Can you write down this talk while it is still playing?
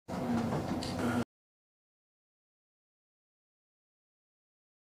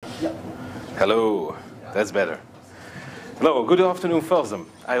Yeah. Hello, that's better. Hello, good afternoon, FOSDEM.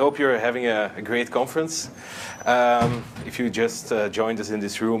 I hope you're having a great conference. If you just joined us in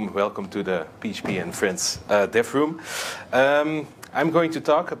this room, welcome to the PHP and Friends Dev Room. I'm going to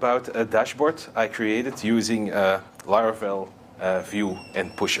talk about a dashboard I created using Laravel, Vue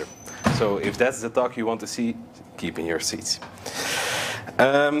and Pusher. So if that's the talk you want to see, keep in your seats.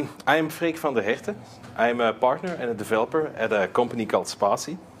 I'm Freek Van der Herten. I'm a partner and a developer at a company called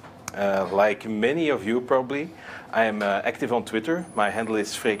Spatie. Like many of you probably, I am active on Twitter. My handle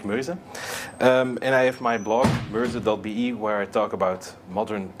is Vuemixins. And I have my blog, merze.be, where I talk about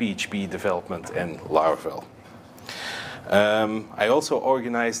modern PHP development and Laravel. I also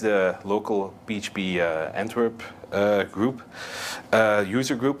organize the local PHP Antwerp group,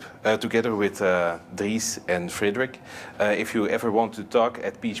 user group, together with Dries and Frederik. If you ever want to talk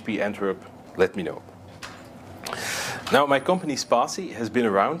at PHP Antwerp, let me know. Now, my company Spatie has been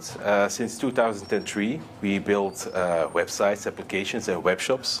around since 2003. We build websites, applications, and web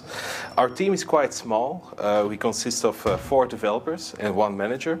shops. Our team is quite small. We consist of 4 developers and 1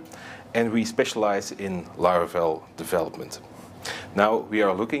 manager, and we specialize in Laravel development. Now, we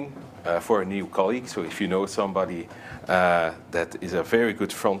are looking for a new colleague, so if you know somebody that is a very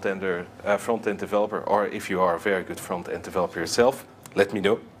good front-end developer, or if you are a very good front-end developer yourself, let me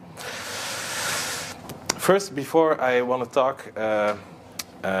know. First, before I want to talk a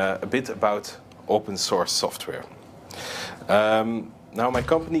bit about open source software. Now, my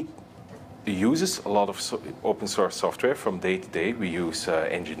company uses a lot of open source software from day to day. We use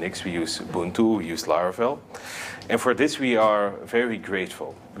Nginx, we use Ubuntu, we use Laravel. And for this, we are very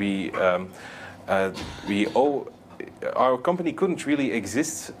grateful. Our company couldn't really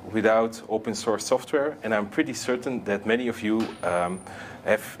exist without open source software, and I'm pretty certain that many of you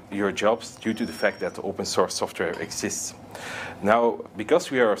have your jobs due to the fact that open source software exists. Now,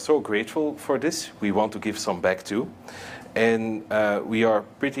 because we are so grateful for this, we want to give some back too. And we are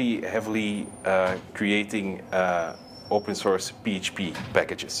pretty heavily creating open source PHP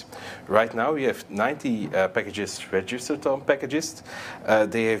packages. Right now we have 90 packages registered on Packages.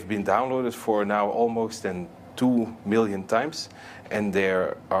 They have been downloaded for now almost 2 million times, and they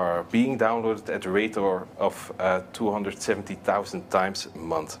are being downloaded at a rate of 270,000 times a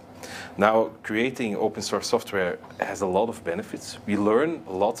month. Now, creating open source software has a lot of benefits. We learn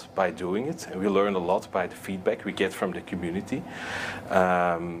a lot by doing it, and we learn a lot by the feedback we get from the community,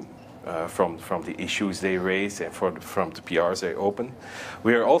 from the issues they raise and from the PRs they open.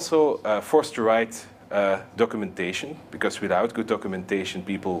 We are also forced to write documentation, because without good documentation,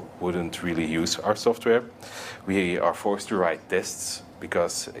 people wouldn't really use our software. We are forced to write tests,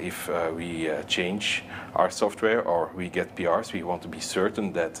 because if we change our software or we get PRs, we want to be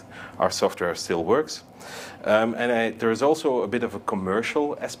certain that our software still works. There is also a bit of a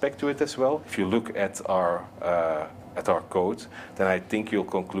commercial aspect to it as well. If you look at our code, then I think you'll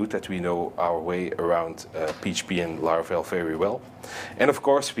conclude that we know our way around PHP and Laravel very well. And of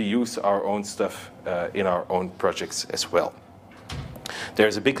course, we use our own stuff in our own projects as well.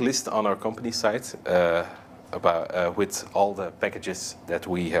 There's a big list on our company site with all the packages that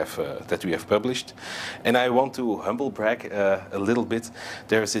we have published, and I want to humble brag a little bit.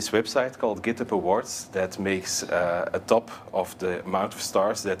 There's this website called Github Awards that makes a top of the amount of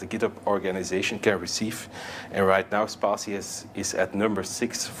stars that the Github organization can receive, and right now Spatie is at number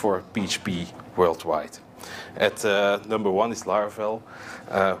 6 for PHP worldwide. At number 1 is Laravel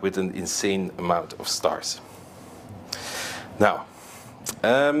with an insane amount of stars. Now,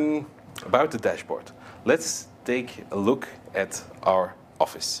 about the dashboard. Let's take a look at our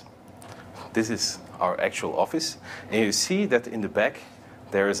office. This is our actual office, and you see that in the back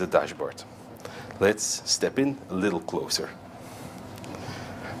there is a dashboard. Let's step in a little closer.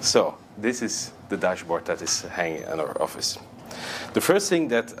 So, this is the dashboard that is hanging in our office. The first thing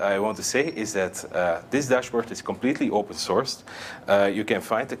that I want to say is that this dashboard is completely open sourced. You can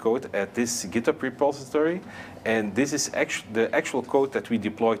find the code at this GitHub repository, and this is the actual code that we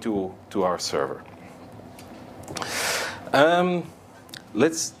deploy to our server.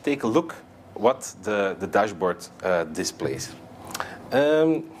 Let's take a look what the dashboard displays.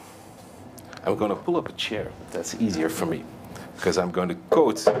 I'm going to pull up a chair. That's easier for me, because I'm going to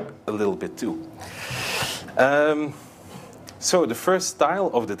code a little bit too. So the first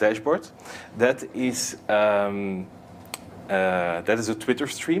tile of the dashboard, that is a Twitter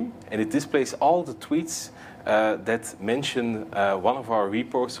stream, and it displays all the tweets that mention one of our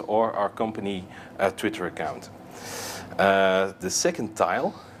repos or our company Twitter account. The second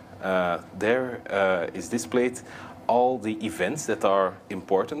tile, there is displayed all the events that are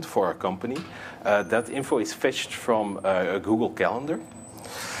important for our company. That info is fetched from a Google Calendar.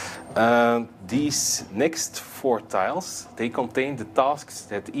 These next 4 tiles, they contain the tasks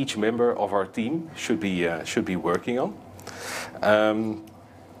that each member of our team should be working on.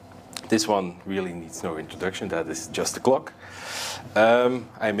 This one really needs no introduction, that is just the clock.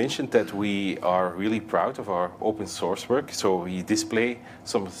 I mentioned that we are really proud of our open source work, so we display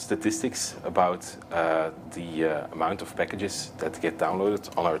some statistics about the amount of packages that get downloaded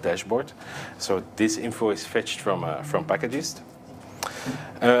on our dashboard. So this info is fetched from Packagist.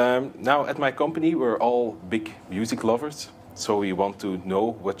 Now at my company we're all big music lovers, so we want to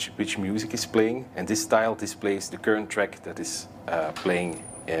know which music is playing, and this tile displays the current track that is playing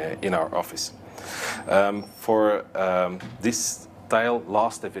in our office. For this tile,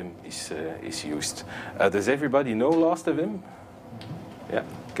 Last.fm is used. Does everybody know Last.fm? Yeah,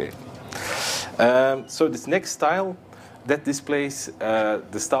 okay. So this next tile, that displays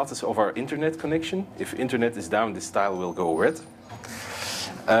the status of our internet connection. If internet is down, this tile will go red.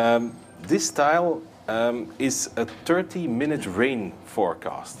 This tile is a 30-minute rain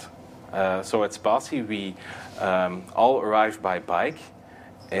forecast. So at Spatie we all arrive by bike,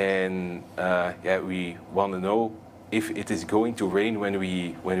 and we want to know if it is going to rain when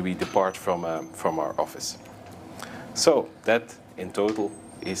we depart from our office. So that in total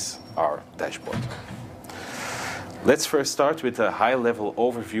is our dashboard. Let's first start with a high-level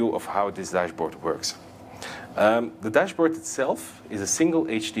overview of how this dashboard works. The dashboard itself is a single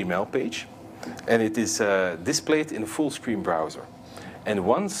HTML page, and it is displayed in a full-screen browser. And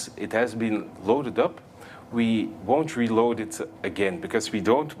once it has been loaded up, we won't reload it again because we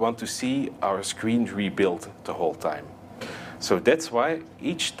don't want to see our screen rebuilt the whole time. So that's why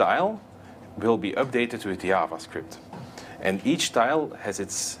each tile will be updated with JavaScript. And each tile has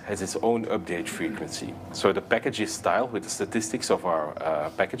its own update frequency. So the packages tile with the statistics of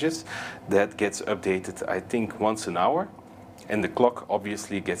our packages, that gets updated, I think, once an hour. And the clock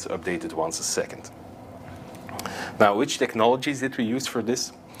obviously gets updated once a second. Now, which technologies did we use for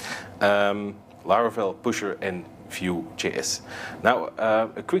this? Laravel, Pusher, and Vue.js. Now,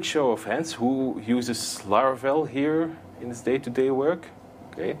 a quick show of hands. Who uses Laravel here in his day-to-day work?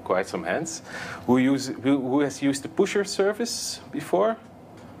 Okay, quite some hands. Who has used the Pusher service before?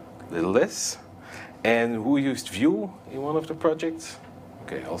 A little less. And who used Vue in one of the projects?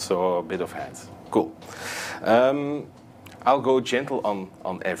 Okay, also a bit of hands. Cool. I'll go gentle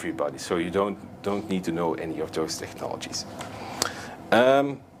on everybody, so you don't need to know any of those technologies.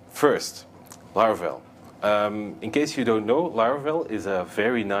 First, Laravel. In case you don't know, Laravel is a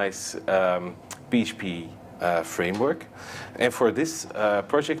very nice PHP framework. And for this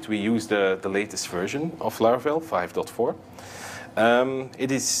project, we use the latest version of Laravel, 5.4.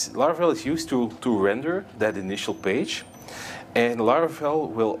 Laravel is used to render that initial page. And Laravel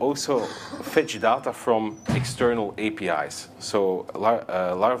will also fetch data from external APIs. So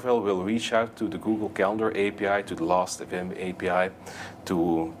Laravel will reach out to the Google Calendar API, to the Last.fm API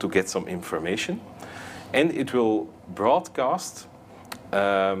to get some information. And it will broadcast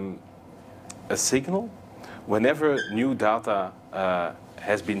a signal whenever new data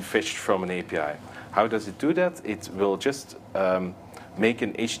has been fetched from an API. How does it do that? It will just make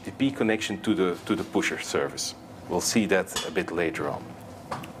an HTTP connection to the Pusher service. We'll see that a bit later on.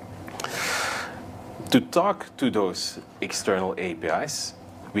 To talk to those external APIs,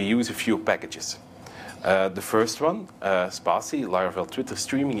 we use a few packages. The first one, Spatie, Laravel Twitter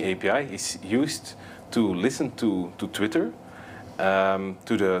Streaming API, is used to listen to Twitter,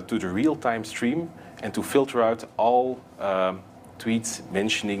 to the real-time stream, and to filter out all tweets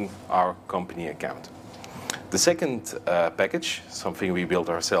mentioning our company account. The second package, something we built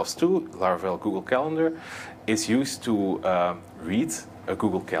ourselves too, Laravel Google Calendar, is used to read a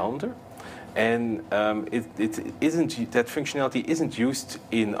Google Calendar. And that functionality isn't used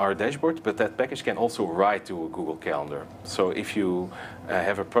in our dashboard, but that package can also write to a Google Calendar. So if you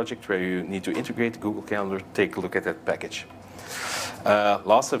have a project where you need to integrate Google Calendar, take a look at that package.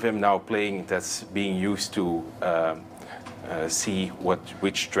 Last.fm now playing, that's being used to see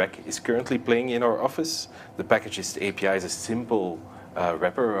which track is currently playing in our office. The Packagist API is a simple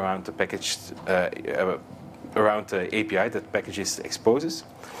wrapper around the API that Packagist exposes.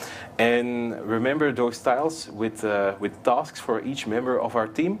 And remember those tiles with tasks for each member of our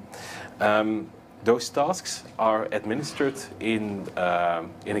team. Those tasks are administered in a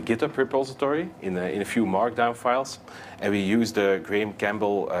Github repository, in a few Markdown files, and we use the Graham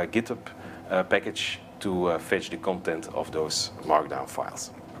Campbell Github package to fetch the content of those Markdown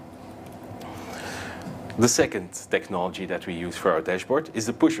files. The second technology that we use for our dashboard is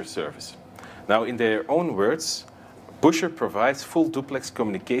the Pusher service. Now, in their own words, Pusher provides full duplex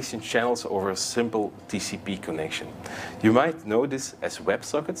communication channels over a simple TCP connection. You might know this as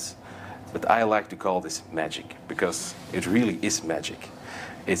WebSockets, but I like to call this magic, because it really is magic.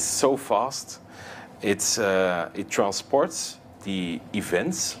 It's so fast. It transports the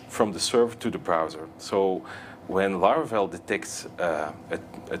events from the server to the browser. So when Laravel detects a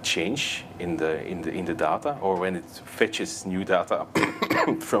change in the data, or when it fetches new data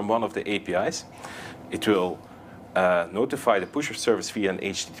from one of the APIs, it will notify the pusher service via an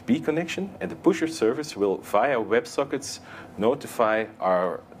HTTP connection, and the pusher service will, via WebSockets, notify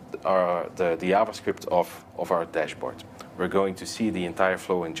the JavaScript of our dashboard. We're going to see the entire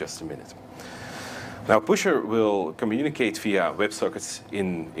flow in just a minute. Now, Pusher will communicate via WebSockets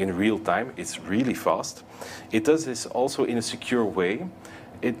in real time. It's really fast. It does this also in a secure way.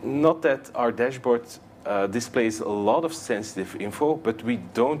 Not that our dashboard displays a lot of sensitive info, but we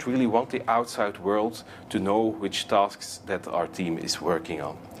don't really want the outside world to know which tasks that our team is working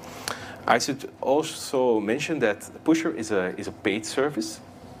on. I should also mention that Pusher is a paid service,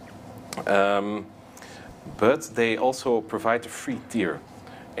 but they also provide a free tier.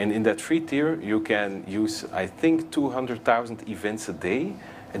 And in that free tier, you can use, I think, 200,000 events a day,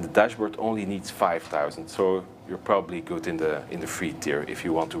 and the dashboard only needs 5,000. So you're probably good in the free tier if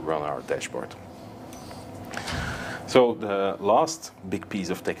you want to run our dashboard. So the last big piece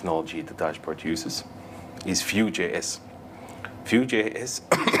of technology the dashboard uses is Vue.js. Vue.js,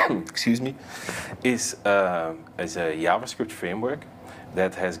 excuse me, is a JavaScript framework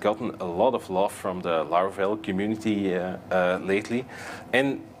that has gotten a lot of love from the Laravel community lately,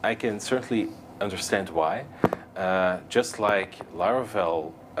 and I can certainly understand why. Just like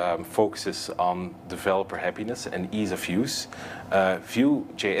Laravel focuses on developer happiness and ease of use,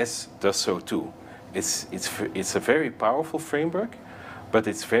 Vue.js does so too. It's a very powerful framework, but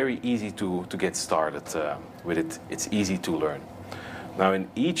it's very easy to get started with it. It's easy to learn. Now,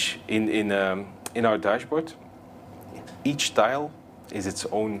 in our dashboard, each tile is its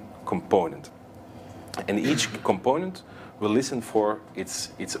own component, and each component will listen for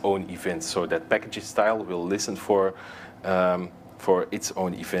its own events. So that package style will listen for its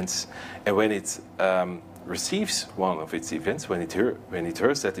own events, and when it receives one of its events, when it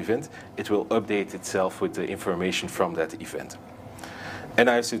hears that event, it will update itself with the information from that event. And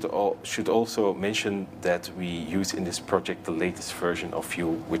I should also mention that we use in this project the latest version of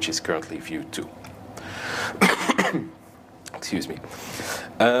Vue, which is currently Vue 2. Excuse me.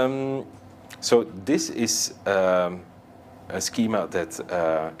 So this is a schema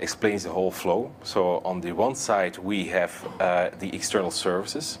that explains the whole flow. So on the one side, we have the external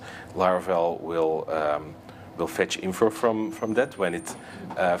services. Laravel will fetch info from that. When it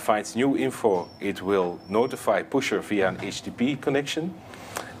finds new info, it will notify Pusher via an HTTP connection.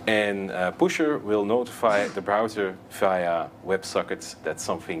 And Pusher will notify the browser via WebSockets that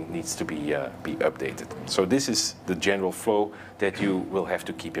something needs to be updated. So this is the general flow that you will have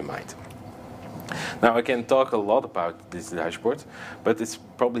to keep in mind. Now, I can talk a lot about this dashboard, but it's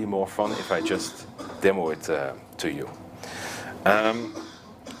probably more fun if I just demo it to you.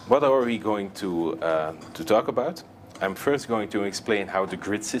 What are we going to talk about? I'm first going to explain how the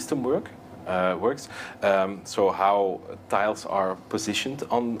grid system works. So how tiles are positioned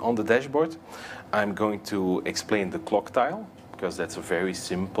on the dashboard. I'm going to explain the clock tile, because that's a very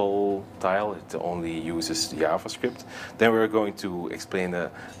simple tile. It only uses JavaScript. Then we're going to explain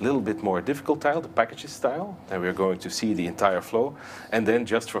a little bit more difficult tile, the packages tile. Then we're going to see the entire flow. And then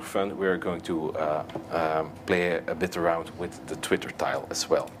just for fun, we're going to play a bit around with the Twitter tile as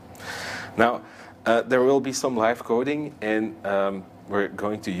well. Now, there will be some live coding, and we're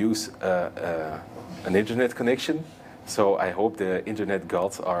going to use an internet connection. So I hope the internet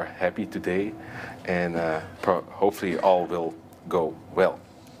gods are happy today, and hopefully all will go well.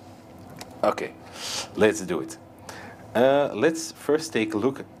 Okay, let's do it. Let's first take a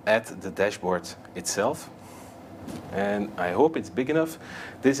look at the dashboard itself. And I hope it's big enough.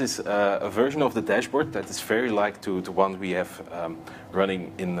 This is a version of the dashboard that is very like to the one we have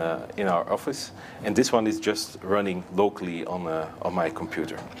running in our office. And this one is just running locally on my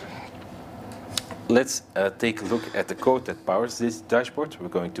computer. Let's take a look at the code that powers this dashboard. We're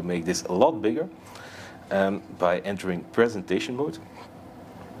going to make this a lot bigger by entering presentation mode.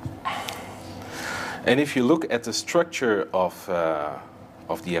 And if you look at the structure of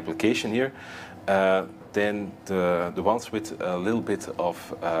the application here, then the ones with a little bit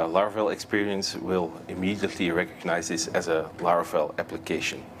of Laravel experience will immediately recognize this as a Laravel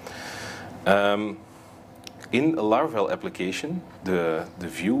application. In a Laravel application, the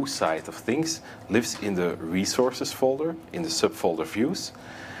Vue side of things lives in the resources folder, in the subfolder views.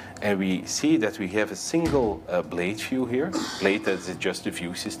 And we see that we have a single blade view here. Blade, that is just the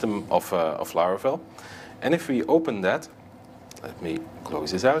view system of Laravel. And if we open that, let me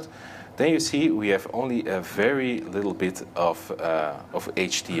close this out, then you see we have only a very little bit of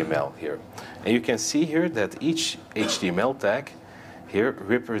HTML here. And you can see here that each HTML tag here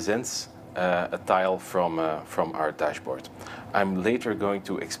represents a tile from our dashboard. I'm later going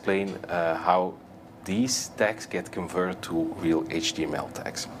to explain how these tags get converted to real HTML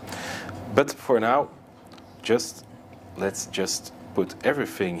tags. But for now, let's just put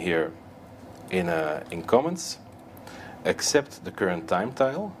everything here in comments, except the current time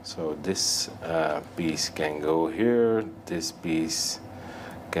tile. So this piece can go here, this piece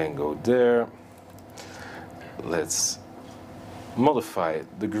can go there. Let's modify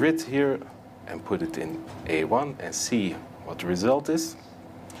the grid here and put it in A1 and see what the result is.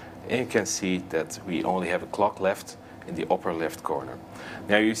 And you can see that we only have a clock left in the upper left corner.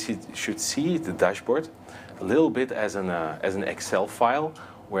 Now you should see the dashboard a little bit as an Excel file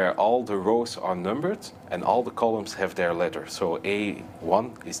where all the rows are numbered and all the columns have their letter. So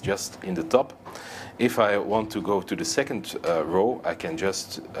A1 is just in the top. If I want to go to the second row, I can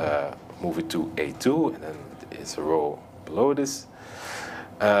just move it to A2, and then it's a row below this.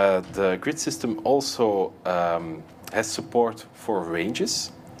 The grid system also has support for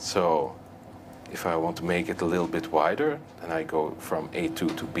ranges. So if I want to make it a little bit wider, then I go from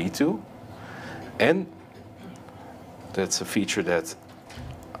A2 to B2. And that's a feature that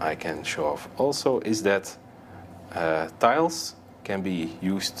I can show off also, is that tiles can be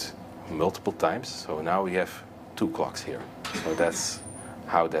used multiple times. So now we have 2 clocks here. So that's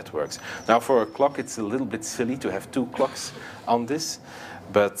how that works. Now for a clock, it's a little bit silly to have 2 clocks on this.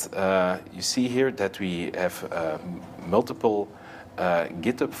 But you see here that we have multiple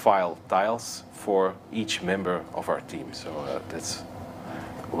Github file tiles for each member of our team. So that's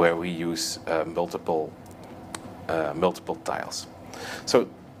where we use multiple tiles. So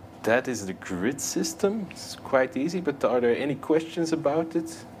that is the grid system. It's quite easy, but are there any questions about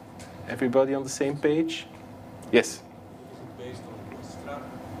it? Everybody on the same page? Yes? Based on Bootstrap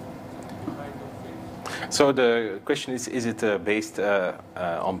kind of thing? So the question is it based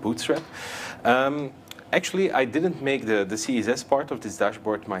on Bootstrap? Actually, I didn't make the CSS part of this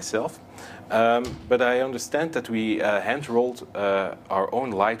dashboard myself, but I understand that we hand-rolled our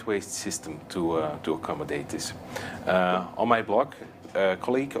own lightweight system to accommodate this. On my blog, a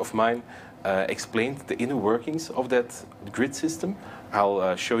colleague of mine explained the inner workings of that grid system.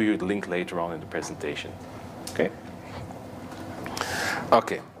 I'll show you the link later on in the presentation. Okay?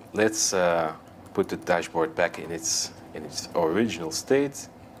 Okay, let's put the dashboard back in its original state.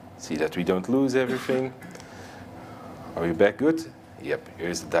 See that we don't lose everything. Are we back good? Yep,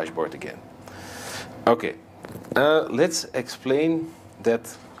 here's the dashboard again. Okay, let's explain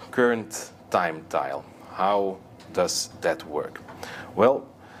that current time tile. How does that work? Well,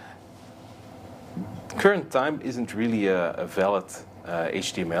 current time isn't really a valid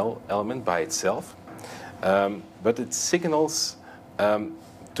HTML element by itself, but it signals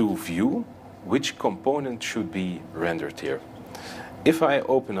to Vue which component should be rendered here. If I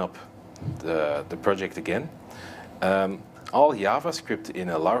open up the project again, all JavaScript in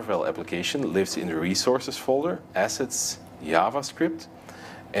a Laravel application lives in the resources folder, assets, JavaScript.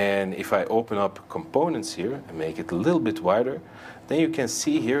 And if I open up components here and make it a little bit wider, then you can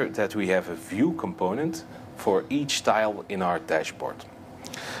see here that we have a Vue component for each tile in our dashboard.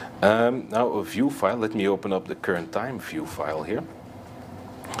 Now a Vue file, let me open up the current time Vue file here.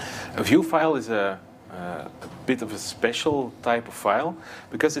 A Vue file is a bit of a special type of file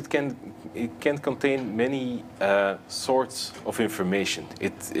because it can contain many sorts of information.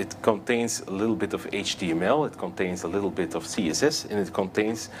 It contains a little bit of HTML, it contains a little bit of CSS, and it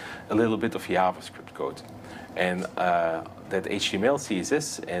contains a little bit of JavaScript code. And that HTML,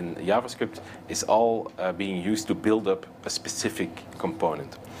 CSS, and JavaScript is all being used to build up a specific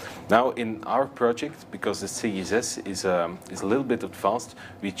component. Now in our project, because the CSS is a little bit advanced,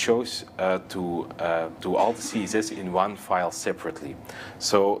 we chose to do all the CSS in one file separately.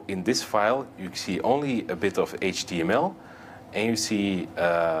 So in this file, you see only a bit of HTML, and you see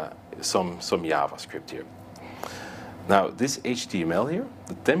some JavaScript here. Now this HTML here,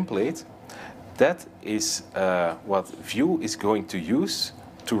 the template, that is what Vue is going to use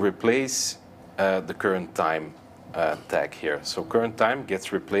to replace the current time tag here. So current time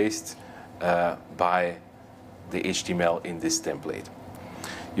gets replaced by the HTML in this template.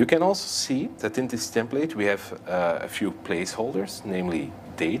 You can also see that in this template we have a few placeholders, namely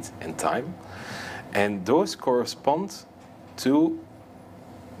date and time, and those correspond to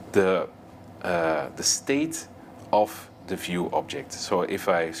the state of the Vue object. So if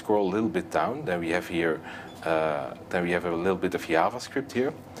I scroll a little bit down, then we have here, then we have a little bit of JavaScript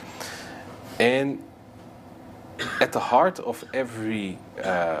here, and at the heart of every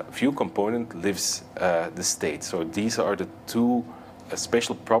Vue component lives the state. So these are the two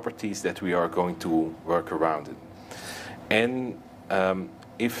special properties that we are going to work around it. And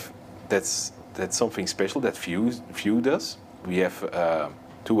if that's something special that Vue does, we have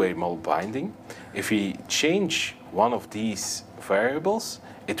two-way model binding. If we change one of these variables,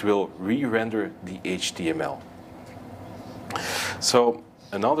 it will re-render the HTML. So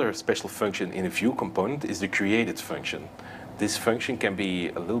another special function in a Vue component is the created function. This function can be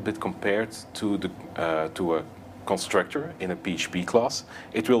a little bit compared to a constructor in a PHP class.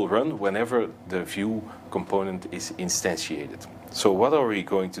 It will run whenever the Vue component is instantiated. So what are we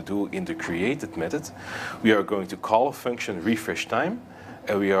going to do in the created method? We are going to call a function refresh time,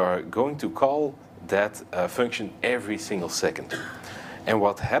 and we are going to call that function every single second. And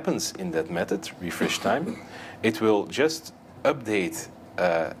what happens in that method, refresh time, it will just update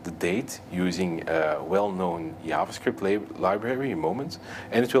the date using a well-known JavaScript library, Moment,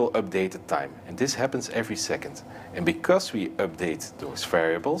 and it will update the time. And this happens every second. And because we update those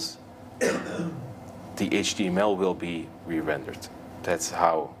variables, the HTML will be re-rendered. That's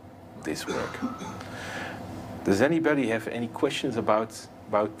how this works. Does anybody have any questions about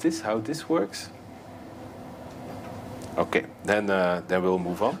this, how this works? Okay, then we'll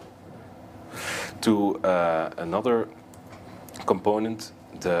move on to another component,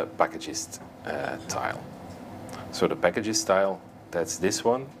 the packages tile. So the packages tile, that's this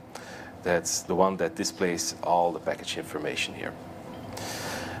one. That's the one that displays all the package information here.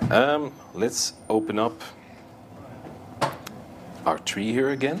 Let's open up our tree here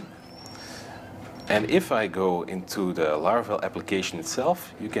again. And if I go into the Laravel application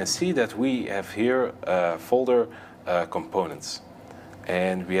itself, you can see that we have here a folder components.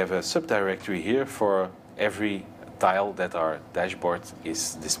 And we have a subdirectory here for every tile that our dashboard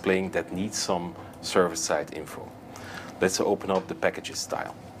is displaying that needs some server-side info. Let's open up the packages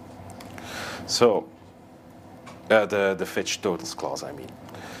tile. So, the fetch totals class, I mean.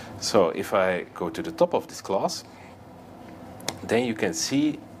 So if I go to the top of this class, then you can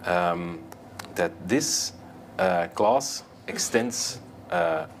see that this class extends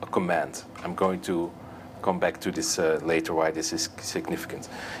a command. I'm going to come back to this later, why this is significant.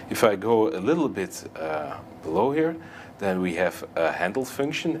 If I go a little bit below here, then we have a handle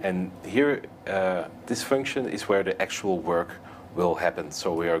function, and here this function is where the actual work will happen.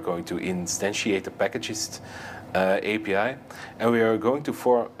 So we are going to instantiate the packages API, and we are going to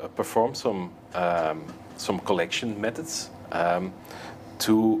perform some collection methods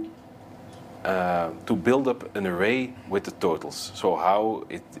to build up an array with the totals. So how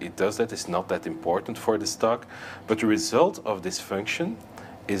it does that is not that important for this talk, but the result of this function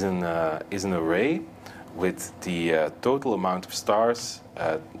is an array with the total amount of stars,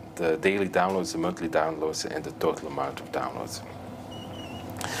 the daily downloads, the monthly downloads, and the total amount of downloads.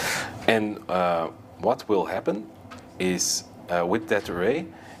 And what will happen is with that array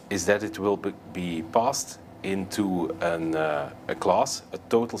is that it will be passed into a class, a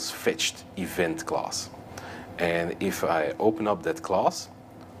totals fetched event class. And if I open up that class,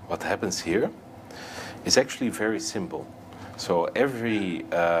 what happens here is actually very simple. So every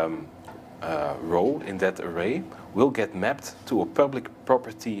row in that array will get mapped to a public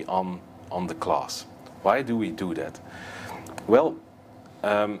property on the class. Why do we do that? Well,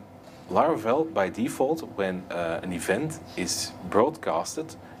 Laravel, by default, when an event is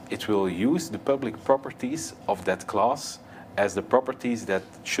broadcasted, it will use the public properties of that class as the properties that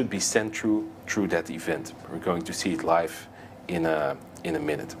should be sent through that event. We're going to see it live in a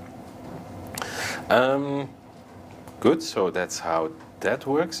minute. Good, so that's how that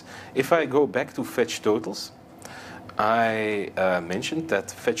works. If I go back to fetch totals, I mentioned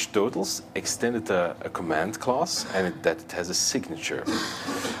that fetch totals extended a command class and that it has a signature.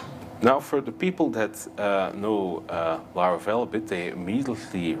 Now, for the people that know Laravel a bit, they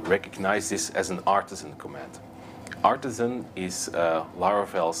immediately recognize this as an artisan command. Artisan is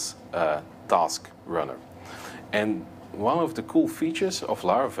Laravel's task runner. And one of the cool features of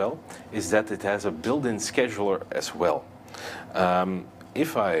Laravel is that it has a built-in scheduler as well.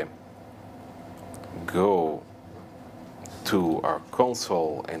 If I go to our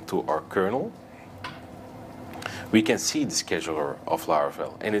console and to our kernel, we can see the scheduler of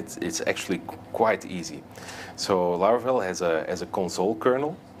Laravel, and it's actually quite easy. So Laravel has a console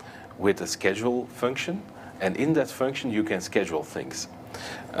kernel with a schedule function, and in that function you can schedule things.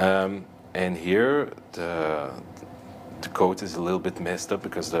 And here the code is a little bit messed up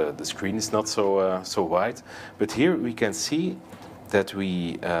because the screen is not so wide. But here we can see that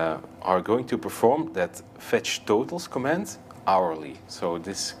we are going to perform that fetch totals command hourly. So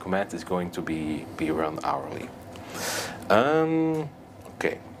this command is going to be run hourly.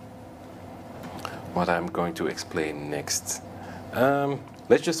 Okay. What I'm going to explain next.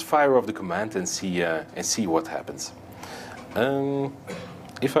 Let's just fire off the command and see what happens.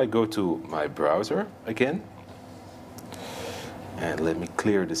 If I go to my browser again, and let me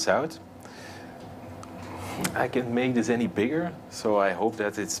clear this out. I can make this any bigger, so I hope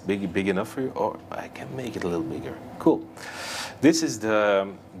that it's big enough for you, or I can make it a little bigger. Cool. This is the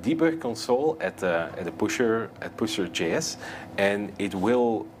debug console at Pusher.js, and it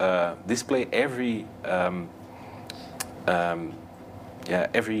will display every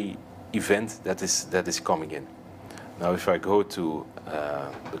event that is coming in. Now, if I go to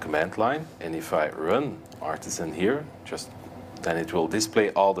the command line and if I run artisan here, then it will display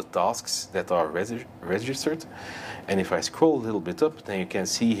all the tasks that are registered. And if I scroll a little bit up, then you can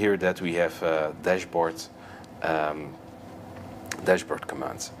see here that we have dashboard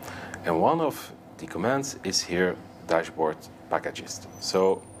commands. And one of the commands is here dashboard packagist.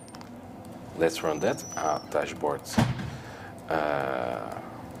 So let's run that, dashboard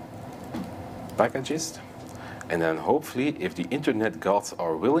packagist. And then hopefully, if the internet gods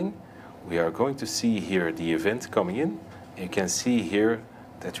are willing, we are going to see here the event coming in. You can see here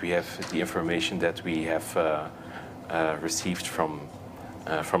that we have the information that we have received from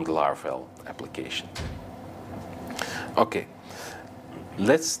the Laravel application. Okay,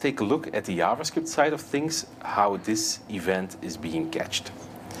 let's take a look at the JavaScript side of things, how this event is being catched.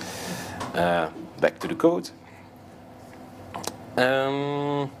 Back to the code.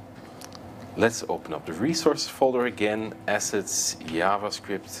 Let's open up the resource folder again, assets,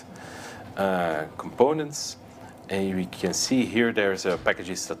 JavaScript, components, and we can see here there's a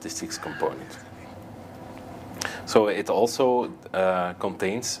package statistics component. So it also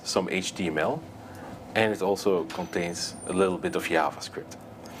contains some HTML, and it also contains a little bit of JavaScript.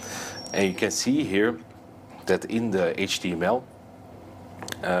 And you can see here that in the HTML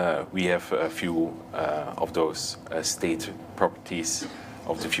we have a few of those state properties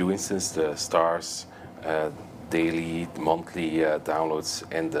of the Vue instance, the stars, daily, monthly downloads,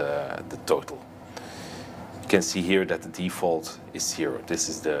 and the total. You can see here that the default is 0. This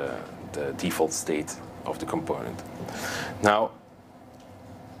is the default state of the component. Now,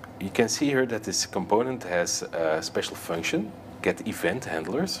 you can see here that this component has a special function, get event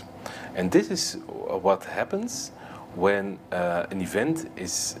handlers, and this is what happens when an event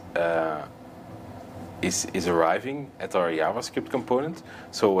is arriving at our JavaScript component.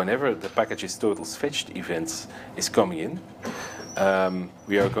 So whenever the package's totals fetched events is coming in,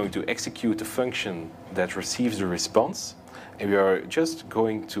 we are going to execute a function that receives the response, and we are just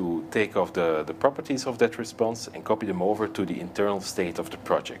going to take off the properties of that response and copy them over to the internal state of the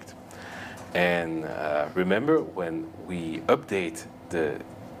project. And remember, when we update the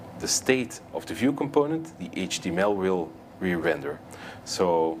state of the Vue component, the HTML will re-render.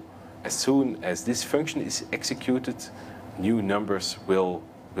 So as soon as this function is executed, new numbers will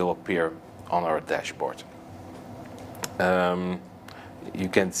appear on our dashboard. You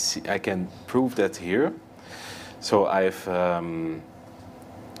can see, I can prove that here. So I've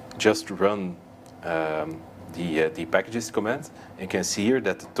just run the packages command. You can see here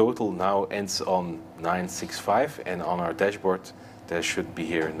that the total now ends on 965, and on our dashboard there should be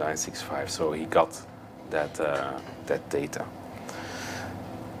here 965. So he got that data.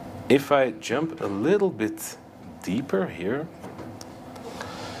 If I jump a little bit deeper here,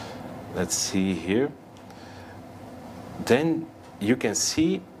 let's see here, then you can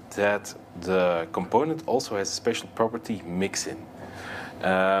see that the component also has a special property mixin.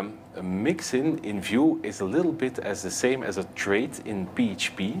 A mixin in Vue is a little bit as the same as a trait in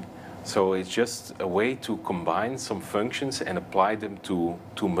PHP. So it's just a way to combine some functions and apply them to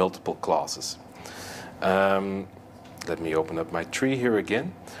multiple classes. Let me open up my tree here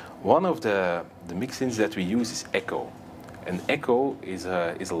again. One of the mixins that we use is Echo. And Echo is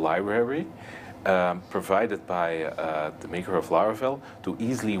a library provided by the maker of Laravel to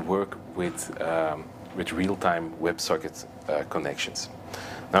easily work with real-time WebSocket connections.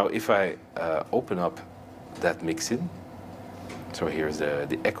 Now, if I open up that mixin, so here's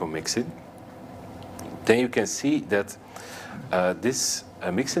the Echo mixin, then you can see that this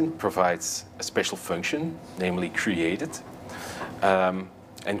mixin provides a special function, namely created.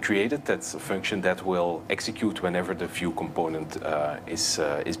 And created, that's a function that will execute whenever the Vue component is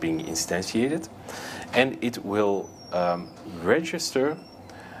being instantiated, and it will register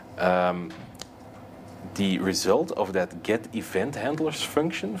the result of that get event handlers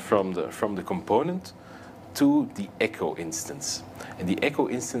function from the component to the Echo instance. And the Echo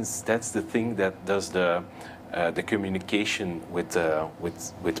instance, that's the thing that does the communication with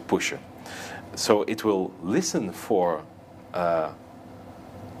Pusher. So it will listen for a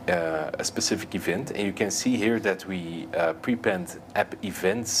specific event, and you can see here that we prepend app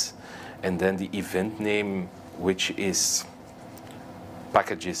events and then the event name, which is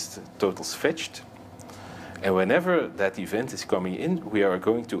packages totals fetched. And whenever that event is coming in, we are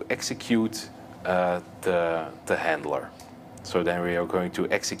going to execute the handler. So then we are going to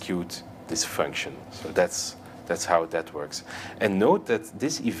execute this function. So that's how that works. And note that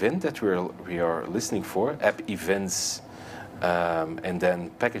this event that we are listening for, app events, and then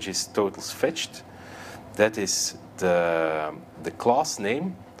packages totals fetched, that is the class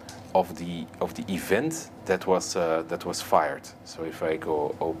name of the event that was fired. So if I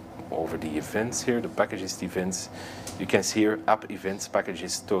go over the events here, the packages events, you can see here app events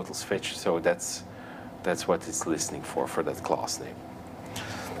packages totals fetched. So that's what it's listening for that class name.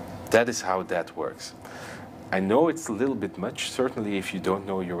 That is how that works. I know it's a little bit much, certainly if you don't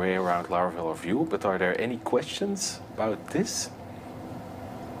know your way around Laravel or Vue, but are there any questions about this?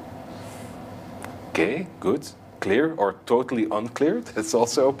 Okay, good. Clear or totally unclear, that's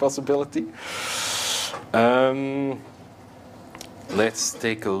also a possibility. Let's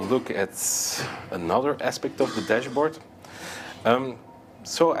take a look at another aspect of the dashboard.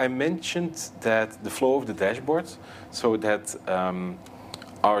 So I mentioned that the flow of the dashboard, so that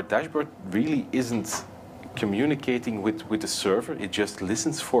our dashboard really isn't communicating with the server, it just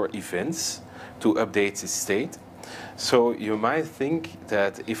listens for events to update its state. So you might think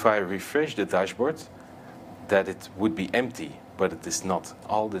that if I refresh the dashboard, that it would be empty, but it is not.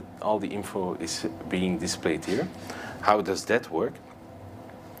 All the info is being displayed here. How does that work?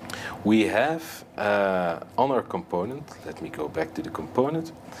 We have on our component, let me go back to the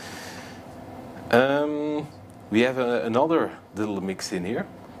component, we have another little mix in here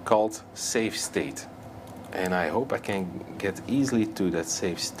called save state. And I hope I can get easily to that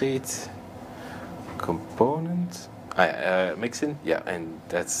save state component. Mixin, yeah, and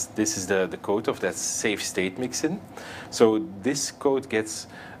this is the code of that save state mixin. So this code gets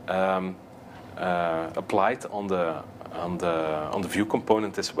applied on the Vue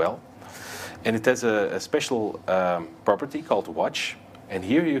component as well, and it has a special property called watch. And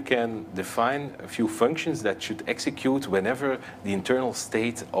here you can define a few functions that should execute whenever the internal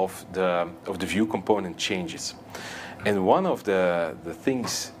state of the Vue component changes. And one of the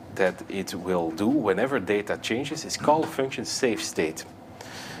things that it will do whenever data changes is call function save state.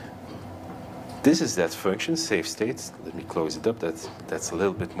 This is that function save state. Let me close it up. That's a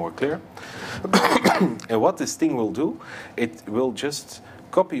little bit more clear. And what this thing will do, it will just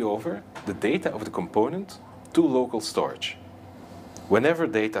copy over the data of the component to local storage whenever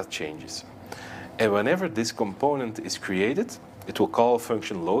data changes. And whenever this component is created, it will call a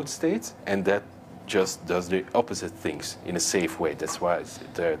function load state, and that just does the opposite things in a safe way. That's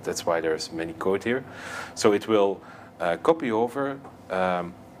why there's many code here. So it will copy over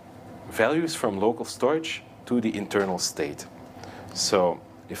values from local storage to the internal state. So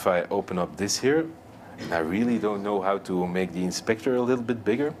if I open up this here, and I really don't know how to make the inspector a little bit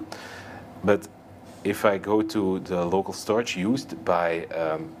bigger, but if I go to the local storage used by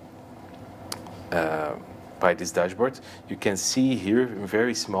this dashboard, you can see here in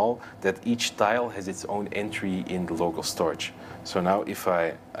very small that each tile has its own entry in the local storage. So now if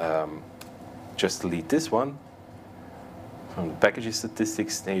I just delete this one from the packages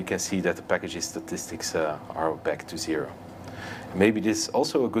statistics, then you can see that the packages statistics are back to 0. Maybe this is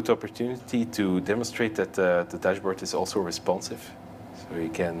also a good opportunity to demonstrate that the dashboard is also responsive. So you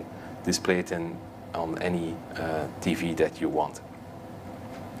can display it on any TV that you want.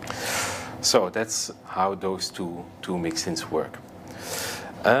 So that's how those two mixins work.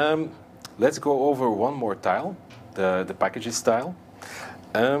 Let's go over one more tile, the packages tile.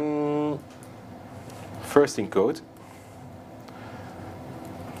 First in code.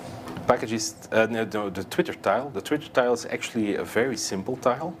 Packages, the Twitter tile. The Twitter tile is actually a very simple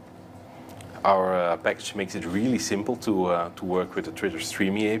tile. Our package makes it really simple to work with the Twitter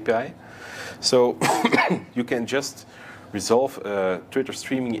streaming API. So you can just resolve a Twitter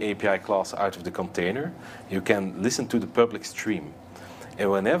streaming API class out of the container. You can listen to the public stream.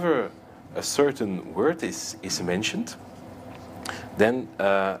 And whenever a certain word is mentioned, then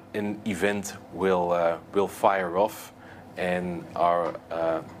an event will fire off, and our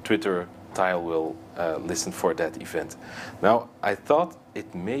Twitter tile will listen for that event. Now, I thought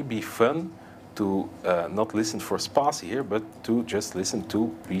it may be fun to not listen for spatie here, but to just listen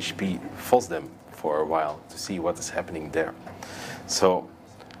to PHP FOSDEM for a while to see what is happening there. So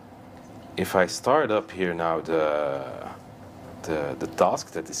if I start up here now the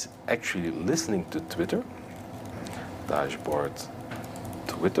task that is actually listening to Twitter, dashboard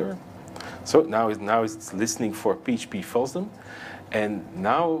Twitter. So now it's listening for PHP FOSDEM, and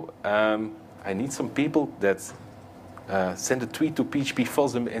now I need some people that send a tweet to PHP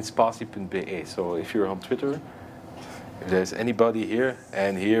FOSDEM and spatie.be. So if you're on Twitter, if there's anybody here,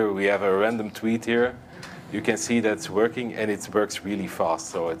 and here we have a random tweet here, you can see that's working, and it works really fast.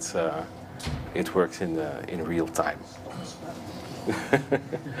 So it works in real time.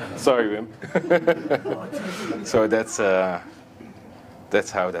 Sorry, Wim. So that's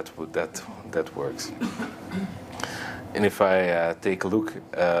how that works. And if I take a look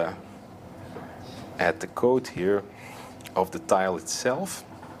at the code here of the tile itself,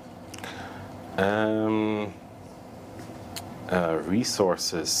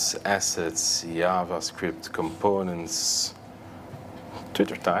 resources, assets, JavaScript, components,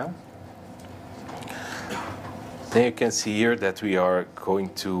 Twitter tile. Then you can see here that we are going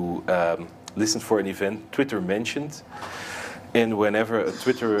to listen for an event Twitter mentioned, and whenever a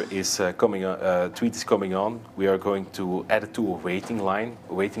tweet is coming on, we are going to add it to a waiting line.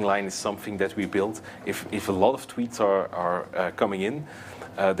 A waiting line is something that we build. If a lot of tweets are coming in,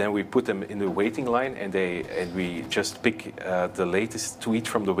 then we put them in the waiting line, and we just pick the latest tweet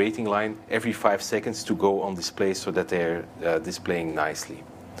from the waiting line every 5 seconds to go on display, so that they're displaying nicely.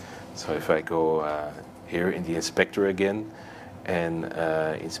 So if I go here in the inspector again and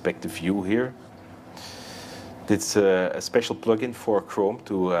inspect the view here, it's a special plugin for Chrome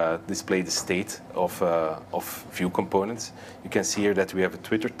to display the state of Vue components. You can see here that we have a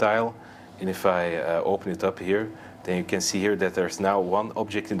Twitter tile, and if I open it up here, then you can see here that there's now one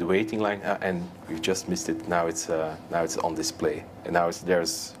object in the waiting line, and we just missed it. Now it's on display, and now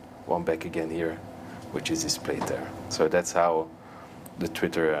there's one back again here, which is displayed there. So that's how the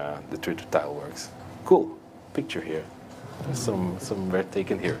Twitter tile works. Cool picture here. There's some red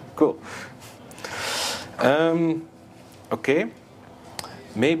taken here. Cool. Okay.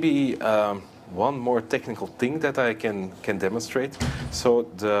 Maybe one more technical thing that I can demonstrate. So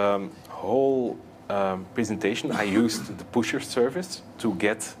the whole presentation, I used the Pusher service to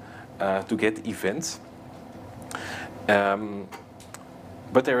get events.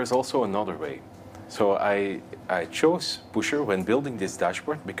 But there is also another way. So I chose Pusher when building this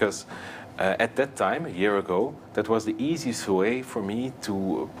dashboard because at that time, a year ago, that was the easiest way for me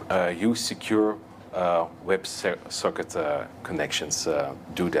to use secure WebSocket connections.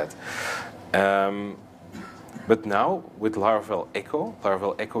 Do that. But now with Laravel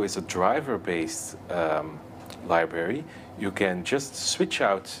Echo is a driver-based library. You can just switch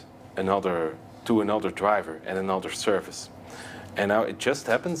out to another driver and another service. And now it just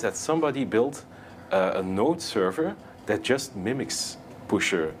happens that somebody built a node server that just mimics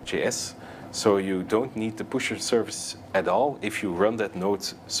Pusher.js. So you don't need the Pusher service at all if you run that node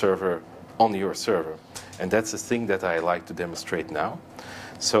server on your server. And that's the thing that I like to demonstrate now.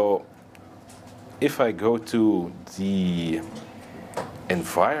 So if I go to the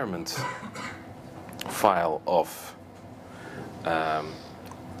environment file of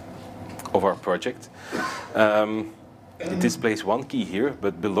our project, it displays one key here,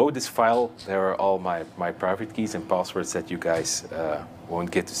 but below this file there are all my private keys and passwords that you guys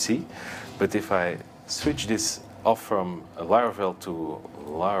won't get to see. But if I switch this off from Laravel to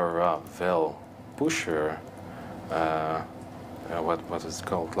Laravel Pusher, what is it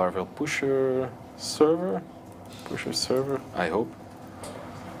called? Laravel Pusher server? Pusher server, I hope.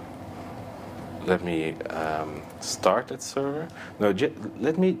 Let me start that server. No,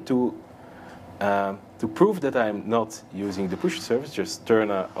 let me to prove that I'm not using the Pusher service, just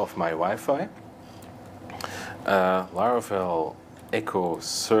turn off my Wi-Fi. Laravel Echo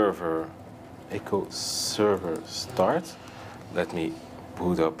server start. Let me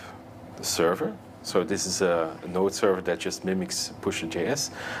boot up the server. So this is a node server that just mimics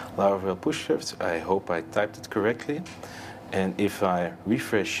Pusher.js. Laravel Push service. I hope I typed it correctly. And if I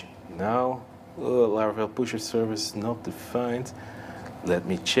refresh now, Laravel Pusher service not defined. Let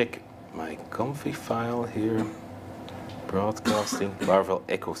me check my config file here. Broadcasting Laravel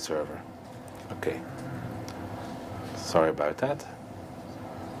Echo server. Okay. Sorry about that.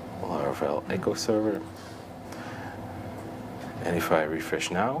 Laravel Echo server. And if I refresh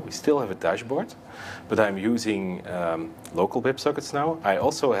now, we still have a dashboard, but I'm using local WebSockets now. I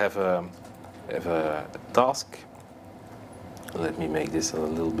also have a task. Let me make this a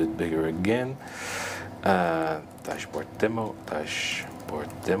little bit bigger again. Dashboard demo.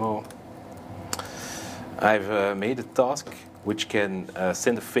 I've made a task which can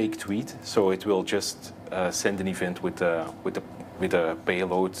send a fake tweet, so it will just send an event with a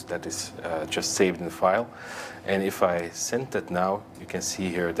payload that is just saved in the file. And if I send that now, you can see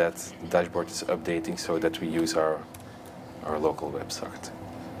here that the dashboard is updating so that we use our local WebSocket.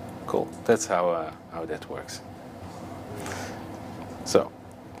 Cool. That's how that works. So,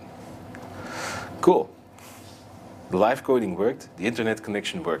 cool. The live coding worked. The internet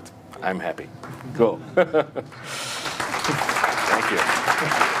connection worked. I'm happy. Cool. Thank you.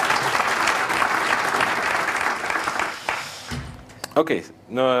 Okay,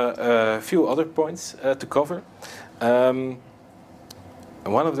 now a few other points to cover.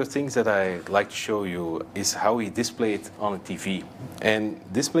 One of the things that I like to show you is how we display it on a TV. And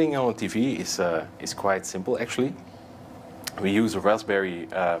displaying on a TV is quite simple, actually. We use a Raspberry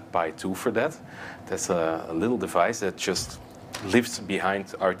Pi 2 for that. That's a little device that just lives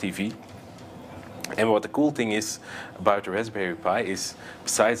behind our TV. And what the cool thing is about the Raspberry Pi is,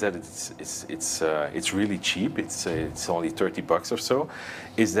 besides that it's really cheap, it's only 30 bucks or so,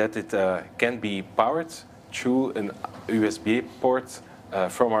 is that it can be powered through an USB port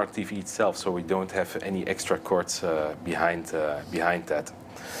from our TV itself, so we don't have any extra cords behind that.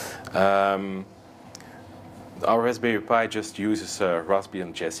 Our Raspberry Pi just uses Raspbian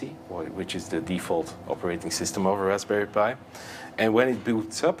and Jessie, which is the default operating system of a Raspberry Pi. And when it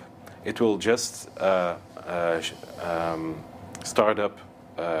boots up, it will just start up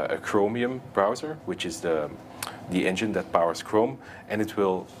a Chromium browser, which is the engine that powers Chrome, and it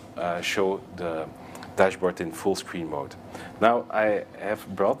will show the dashboard in full screen mode. Now I have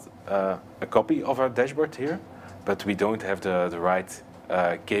brought a copy of our dashboard here, but we don't have the right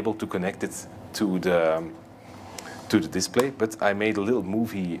cable to connect it to the display. But I made a little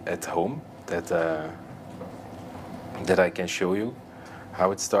movie at home that I can show you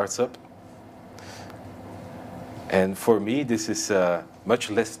how it starts up. And for me, this is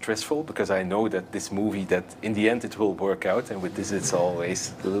much less stressful because I know that this movie, that in the end it will work out. And with this, it's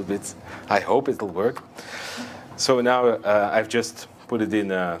always a little bit, I hope it'll work. So now I've just put it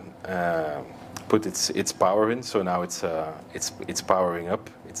in, put its power in. So now it's powering up.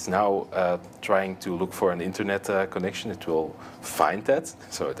 It's now trying to look for an internet connection. It will find that.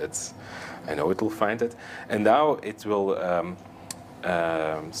 So I know it will find that. And now it will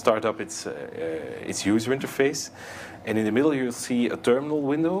start up its user interface, and in the middle you'll see a terminal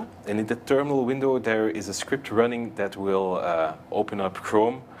window, and in the terminal window there is a script running that will open up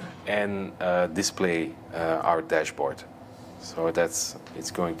Chrome and display our dashboard. So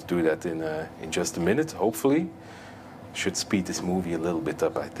it's going to do that in just a minute, hopefully. Should speed this movie a little bit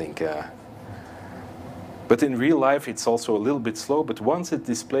up, I think. But in real life, it's also a little bit slow. But once it's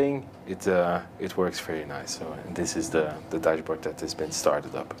displaying, it works very nice. So, and this is the dashboard that has been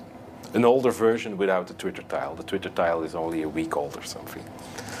started up. An older version without the Twitter tile. The Twitter tile is only a week old or something.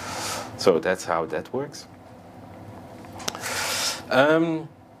 So that's how that works.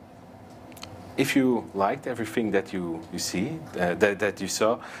 If you liked everything that you see, that you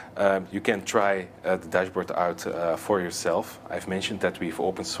saw, you can try the dashboard out for yourself. I've mentioned that we've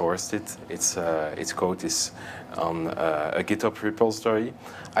open sourced it. Its code is on a Github repository.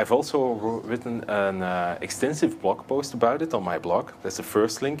 I've also written an extensive blog post about it on my blog. That's the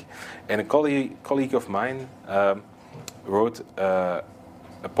first link. And a colleague of mine wrote a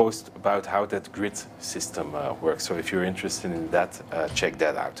post about how that grid system works. So if you're interested in that, check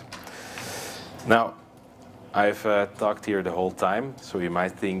that out. Now, I've talked here the whole time, so you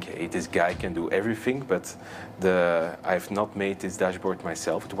might think, hey, this guy can do everything, but I've not made this dashboard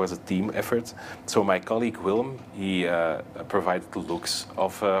myself. It was a team effort. So my colleague Willem, he provided the looks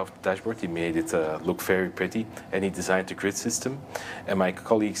of the dashboard. He made it look very pretty, and he designed the grid system. And my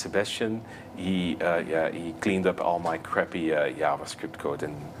colleague Sebastian, he cleaned up all my crappy JavaScript code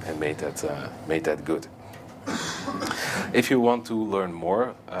and made that good. If you want to learn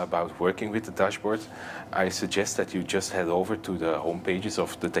more about working with the dashboard, I suggest that you just head over to the home pages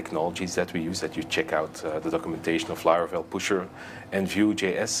of the technologies that we use, that you check out the documentation of Laravel, Pusher, and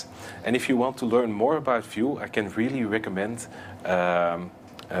Vue.js. And if you want to learn more about Vue, I can really recommend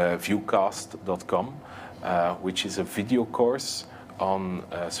Vuecast.com, which is a video course on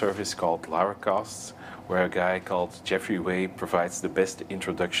a service called Laracast, where a guy called Jeffrey Way provides the best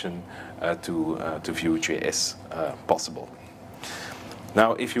introduction to Vue.js possible.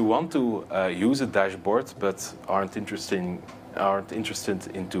 Now, if you want to use a dashboard but aren't interested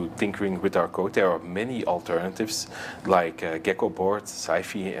into tinkering with our code, there are many alternatives like Geckoboard,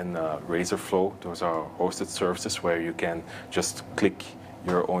 Sci-Fi, and Razorflow. Those are hosted services where you can just click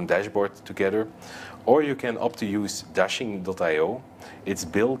your own dashboard together. Or you can opt to use Dashing.io. It's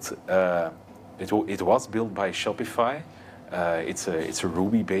built. It was built by Shopify. It's a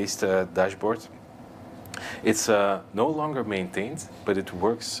Ruby-based dashboard. It's no longer maintained, but it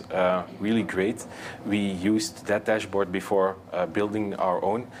works really great. We used that dashboard before building our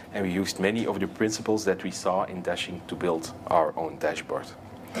own, and we used many of the principles that we saw in Dashing to build our own dashboard.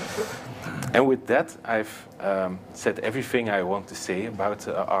 And with that, I've said everything I want to say about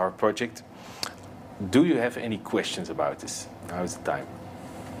our project. Do you have any questions about this? Now is the time.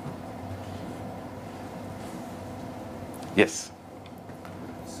 Yes?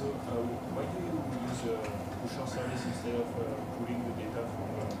 So why do you use a pusher service instead of pulling the data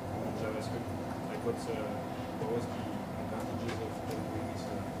from JavaScript? Like what was the advantages of doing this?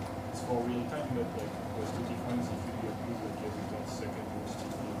 It's for real time, but like what's the difference if you do a pull like every 10 seconds you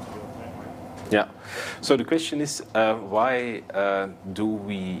still in real time, right? Yeah. So the question is, why do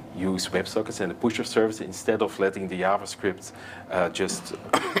we use WebSockets and the pusher service instead of letting the JavaScript just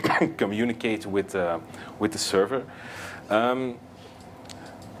communicate with the server?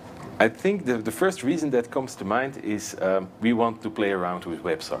 I think the first reason that comes to mind is we want to play around with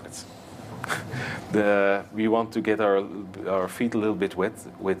WebSockets. We want to get our feet a little bit wet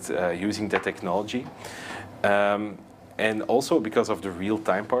with using that technology. And also because of the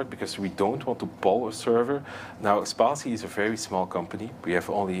real-time part, because we don't want to poll a server. Now, Spatie is a very small company. We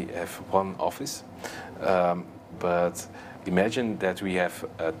only have one office. But imagine that we have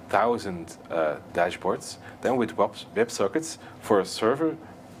 1,000 dashboards. Then with WebSockets, for a server,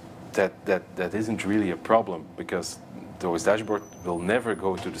 that isn't really a problem, because those dashboards will never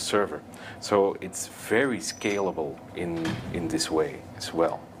go to the server. So it's very scalable in this way as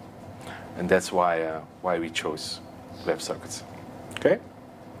well. And that's why we chose WebSockets. Okay?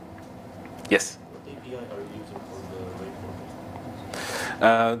 Yes? What API are you using for the rain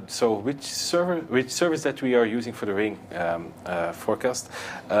forecast? So which service that we are using for the rain forecast?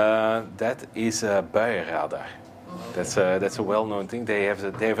 That is buienradar. That's a well-known thing. They have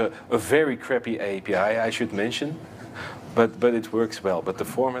a very crappy API, I should mention, but it works well. But the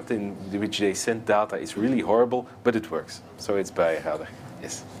format in which they send data is really horrible, but it works. So it's buienradar.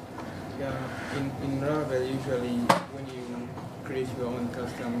 Yes. Yeah, in Laravel, usually when you create your own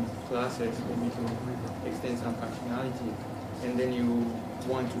custom classes, you need to extend some functionality, and then you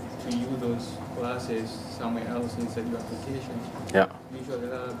want to use those classes somewhere else inside your application. Yeah. Usually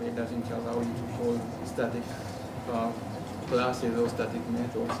Laravel doesn't allow you to call static classes or static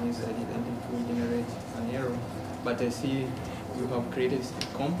methods inside it, and it will generate an error. But I see you have created a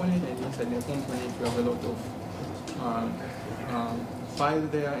component, and inside the component you have a lot of files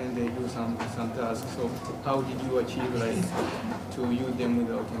there, and they do some tasks. So how did you achieve to use them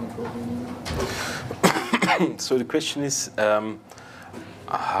without any problem? So the question is,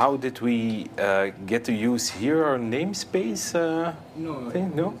 how did we get to use here our namespace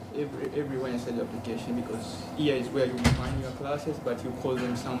thing? No? Everywhere inside the application, because here is where you define your classes, but you call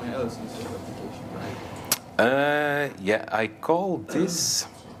them somewhere else inside the application, right? Yeah, I call this.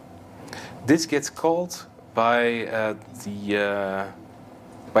 This gets called by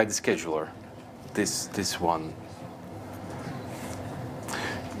the scheduler. This one.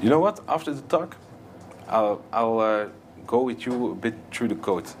 You know what? After the talk, I'll go with you a bit through the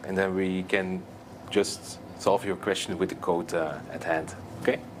code, and then we can just solve your question with the code at hand.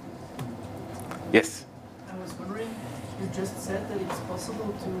 Okay? Yes? I was wondering, you just said that it's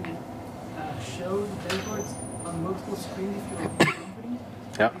possible to show dashboards on multiple screens if you're a company.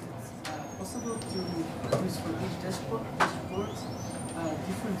 Yeah. Is it possible to use for each dashboards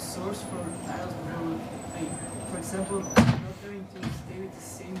different source for tiles? For example, you're not going to stay with the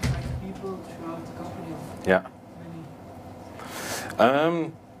same 5 people throughout the company of Yeah.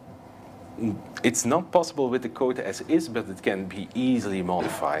 many. It's not possible with the code as is, but it can be easily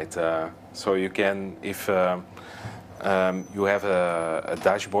modified. So you can, if you have a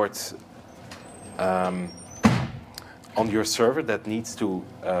dashboard on your server that needs to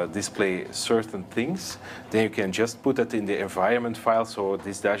display certain things, then you can just put it in the environment file. So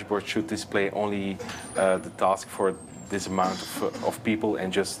this dashboard should display only the task for this amount of people,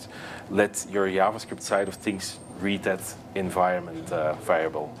 and just let your JavaScript side of things read that environment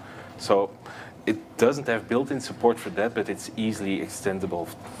variable. So it doesn't have built-in support for that, but it's easily extendable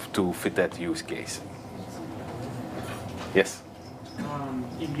to fit that use case. Yes?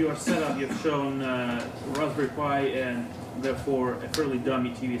 In your setup, you've shown Raspberry Pi and therefore a fairly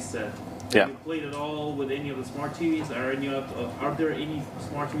dummy TV set. Yeah. Have you played at all with any of the smart TVs? Are there any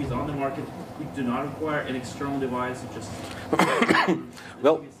smart TVs on the market who do not require an external device? Just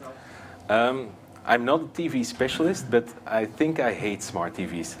Well, I'm not a TV specialist, but I think I hate smart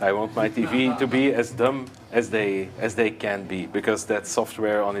TVs. I want my TV to be as dumb as they can be, because that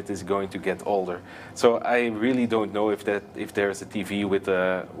software on it is going to get older. So I really don't know if there's a TV with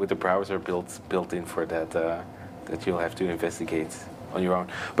a browser built in for that that you'll have to investigate on your own.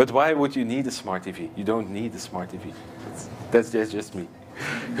 But why would you need a smart TV? You don't need a smart TV. That's just me.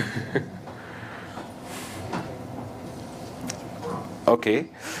 Okay.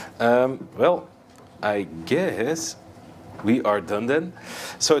 Well, I guess we are done then.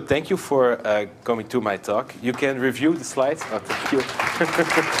 So thank you for coming to my talk. You can review the slides. Oh, thank you.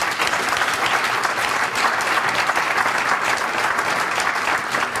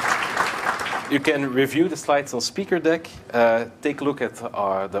 You can review the slides on Speaker Deck. Take a look at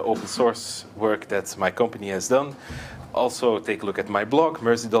the open source work that my company has done. Also, take a look at my blog,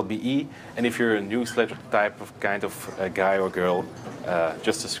 mercy.be. And if you're a newsletter type of kind of guy or girl,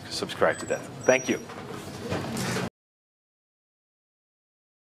 just subscribe to that. Thank you.